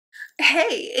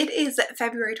Hey, it is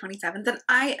February 27th and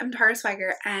I am Tara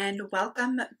Swiger and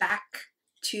welcome back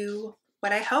to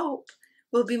what I hope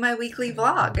will be my weekly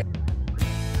vlog.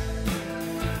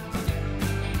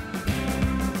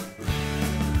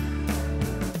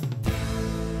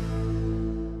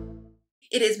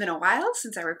 It has been a while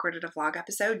since I recorded a vlog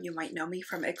episode. You might know me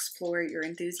from Explore Your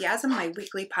Enthusiasm, my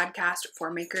weekly podcast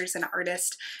for makers and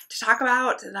artists to talk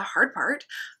about the hard part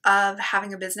of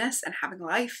having a business and having a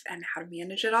life and how to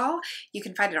manage it all. You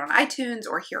can find it on iTunes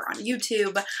or here on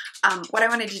YouTube. What I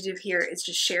wanted to do here is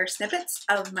just share snippets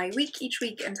of my week each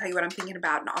week and tell you what I'm thinking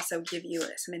about and also give you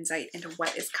some insight into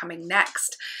what is coming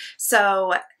next.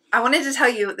 So I wanted to tell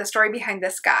you the story behind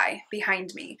this guy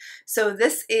behind me. So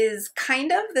this is kind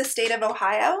of the state of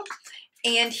Ohio,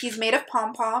 and he's made of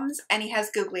pom-poms and he has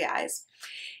googly eyes.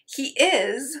 He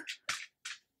is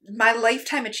my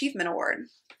Lifetime Achievement Award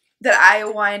that I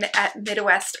won at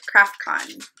Midwest Craft Con.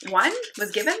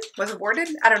 Was awarded.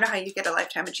 I don't know how you get a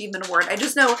Lifetime Achievement Award. I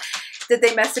just know that they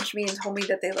messaged me and told me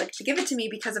that they like to give it to me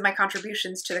because of my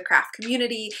contributions to the craft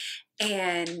community,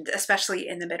 and especially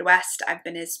in the Midwest. I've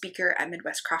been a speaker at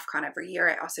Midwest Craft Con every year.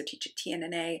 I also teach at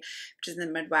TNNA, which is in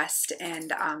the Midwest,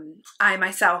 and I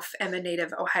myself am a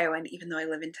native Ohioan, even though I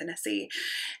live in Tennessee.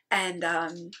 And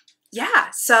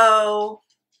yeah, so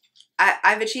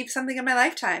I've achieved something in my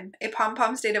lifetime, a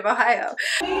pom-pom state of Ohio.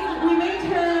 We made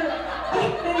her a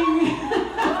thing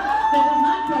that does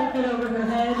not quite fit over her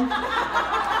head.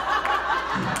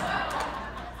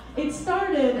 It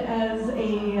started as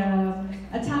a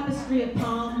tapestry of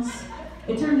palms.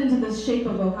 It turned into the shape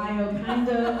of Ohio, kind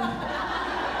of,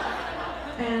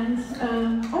 and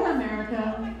or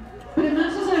America. But it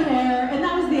matches her hair, and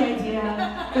that was the idea.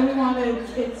 That we wanted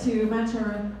it to match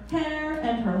her hair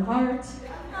and her heart,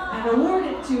 and award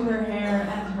it to her hair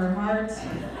and her heart.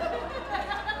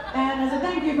 And as a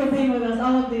thank you for being with us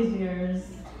all of these years.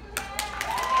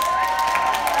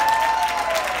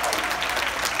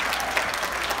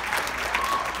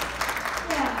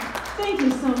 Yeah, thank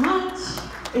you so much.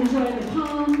 Enjoy the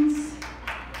palms.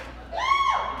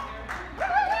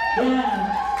 Yeah.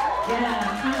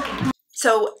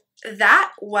 So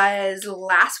that was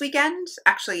last weekend,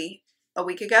 actually a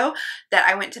week ago, that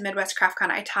I went to Midwest Craft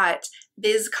Con. I taught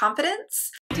Biz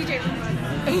Confidence. DJ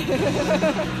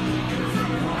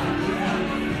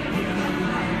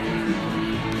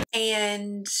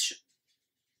and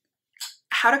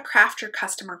how to craft your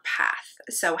customer path.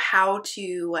 So how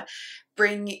to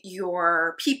bring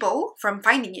your people from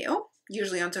finding you,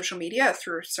 usually on social media,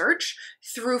 through search,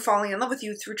 through falling in love with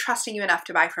you, through trusting you enough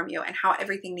to buy from you, and how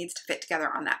everything needs to fit together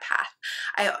on that path.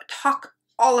 I talk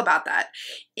all about that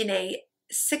in a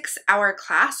 6-hour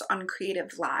class on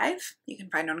Creative Live. You can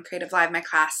find on Creative Live my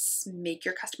class, Make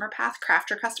Your Customer Path, Craft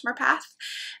Your Customer Path.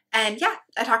 And yeah,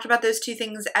 I talked about those two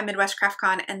things at Midwest Craft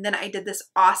Con, and then I did this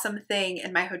awesome thing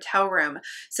in my hotel room.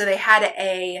 So they had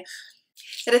a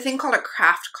thing called a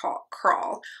craft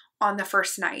crawl on the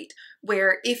first night,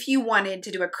 where if you wanted to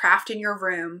do a craft in your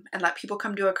room and let people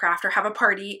come do a craft or have a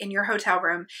party in your hotel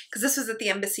room, because this was at the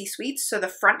Embassy Suites, so the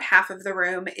front half of the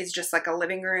room is just like a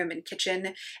living room and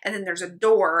kitchen, and then there's a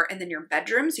door and then your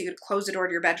bedroom, so you could close the door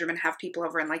to your bedroom and have people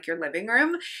over in like your living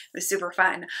room. It was super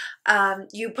fun.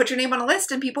 You put your name on a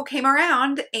list and people came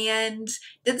around and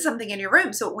did something in your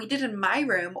room. So what we did in my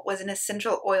room was an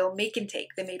essential oil make and take.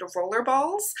 They made roller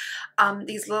balls,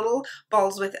 these little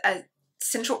balls with a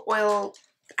essential oil.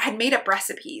 I had made up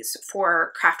recipes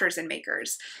for crafters and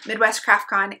makers. Midwest Craft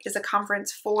Con is a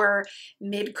conference for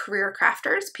mid-career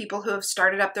crafters, people who have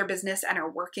started up their business and are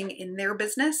working in their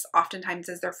business, oftentimes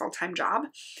as their full-time job.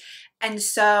 And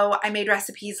so I made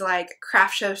recipes like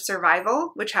Craft Show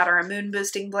Survival, which had our immune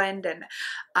boosting blend and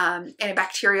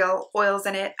antibacterial oils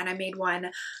in it. And I made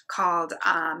one called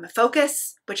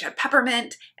Focus, which had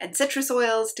peppermint and citrus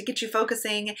oils to get you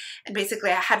focusing. And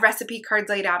basically I had recipe cards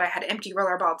laid out. I had empty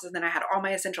roller balls, and then I had all my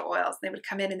essential oils. They would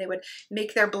come in and they would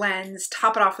make their blends,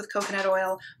 top it off with coconut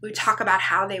oil. We would talk about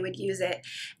how they would use it.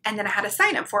 And then I had a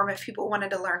sign-up form. If people wanted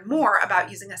to learn more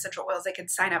about using essential oils, they could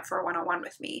sign up for a one-on-one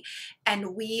with me.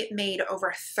 And we made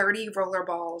over 30 roller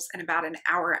balls in about an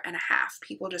hour and a half.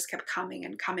 People just kept coming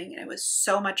and coming, and it was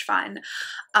so much fun.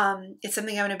 It's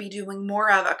something I'm going to be doing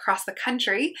more of across the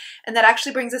country, and that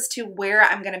actually brings us to where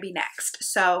I'm going to be next.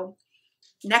 So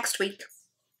next week,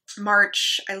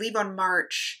 I leave on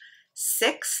March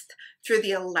 6th through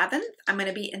the 11th. I'm going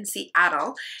to be in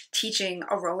Seattle teaching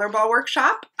a rollerball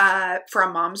workshop for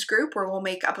a mom's group, where we'll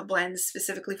make up a blend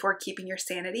specifically for keeping your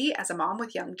sanity as a mom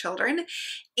with young children.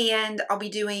 And I'll be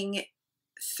doing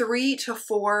 3 to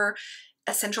 4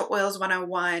 Essential Oils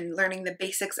 101, learning the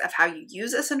basics of how you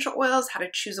use essential oils, how to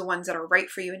choose the ones that are right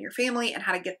for you and your family, and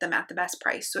how to get them at the best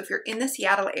price. So if you're in the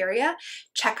Seattle area,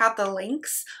 check out the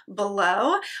links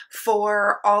below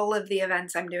for all of the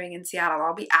events I'm doing in Seattle.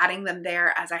 I'll be adding them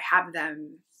there as I have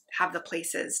the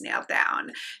places nailed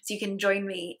down. So you can join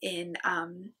me in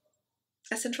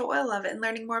essential oil love and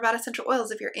learning more about essential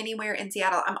oils if you're anywhere in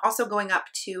Seattle. I'm also going up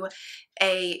to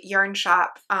a yarn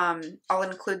shop. I'll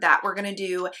include that. We're going to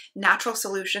do natural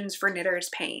solutions for knitters'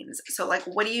 pains. So like,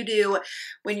 what do you do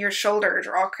when your shoulders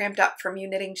are all cramped up from you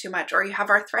knitting too much, or you have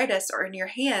arthritis or in your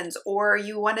hands, or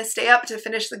you want to stay up to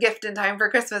finish the gift in time for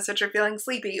Christmas, but you're feeling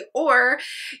sleepy, or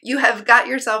you have got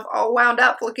yourself all wound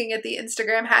up looking at the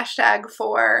Instagram hashtag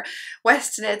for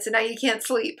West Knits and now you can't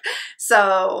sleep.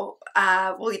 So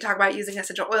we'll talk about using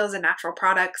essential oils and natural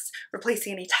products,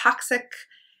 replacing any toxic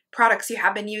products you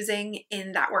have been using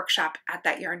in that workshop at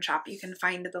that yarn shop. You can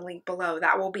find the link below.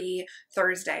 That will be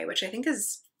Thursday, which I think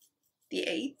is the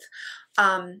 8th.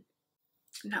 I'm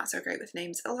not so great with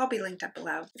names. It'll all be linked up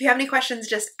below. If you have any questions,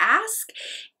 just ask.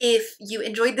 If you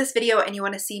enjoyed this video and you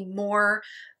want to see more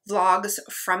vlogs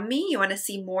from me, you want to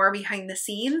see more behind the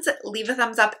scenes, leave a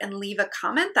thumbs up and leave a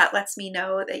comment. That lets me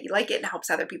know that you like it and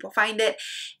helps other people find it.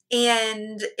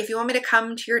 And if you want me to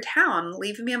come to your town,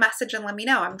 leave me a message and let me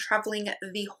know. I'm traveling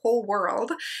the whole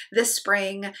world this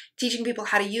spring, teaching people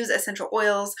how to use essential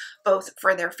oils, both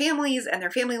for their families and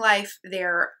their family life,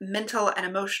 their mental and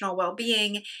emotional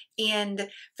well-being, and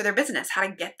for their business, how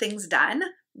to get things done,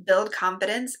 build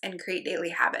confidence, and create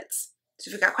daily habits. So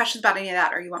if you've got questions about any of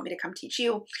that, or you want me to come teach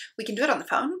you, we can do it on the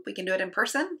phone. We can do it in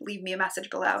person. Leave me a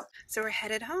message below. So we're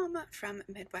headed home from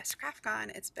Midwest CraftCon.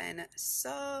 It's been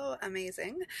so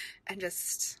amazing and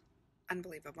just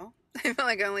unbelievable. I feel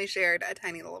like I only shared a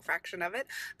tiny little fraction of it.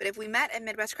 But if we met at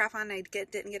Midwest CraftCon and I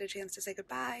didn't get a chance to say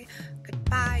goodbye,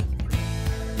 goodbye.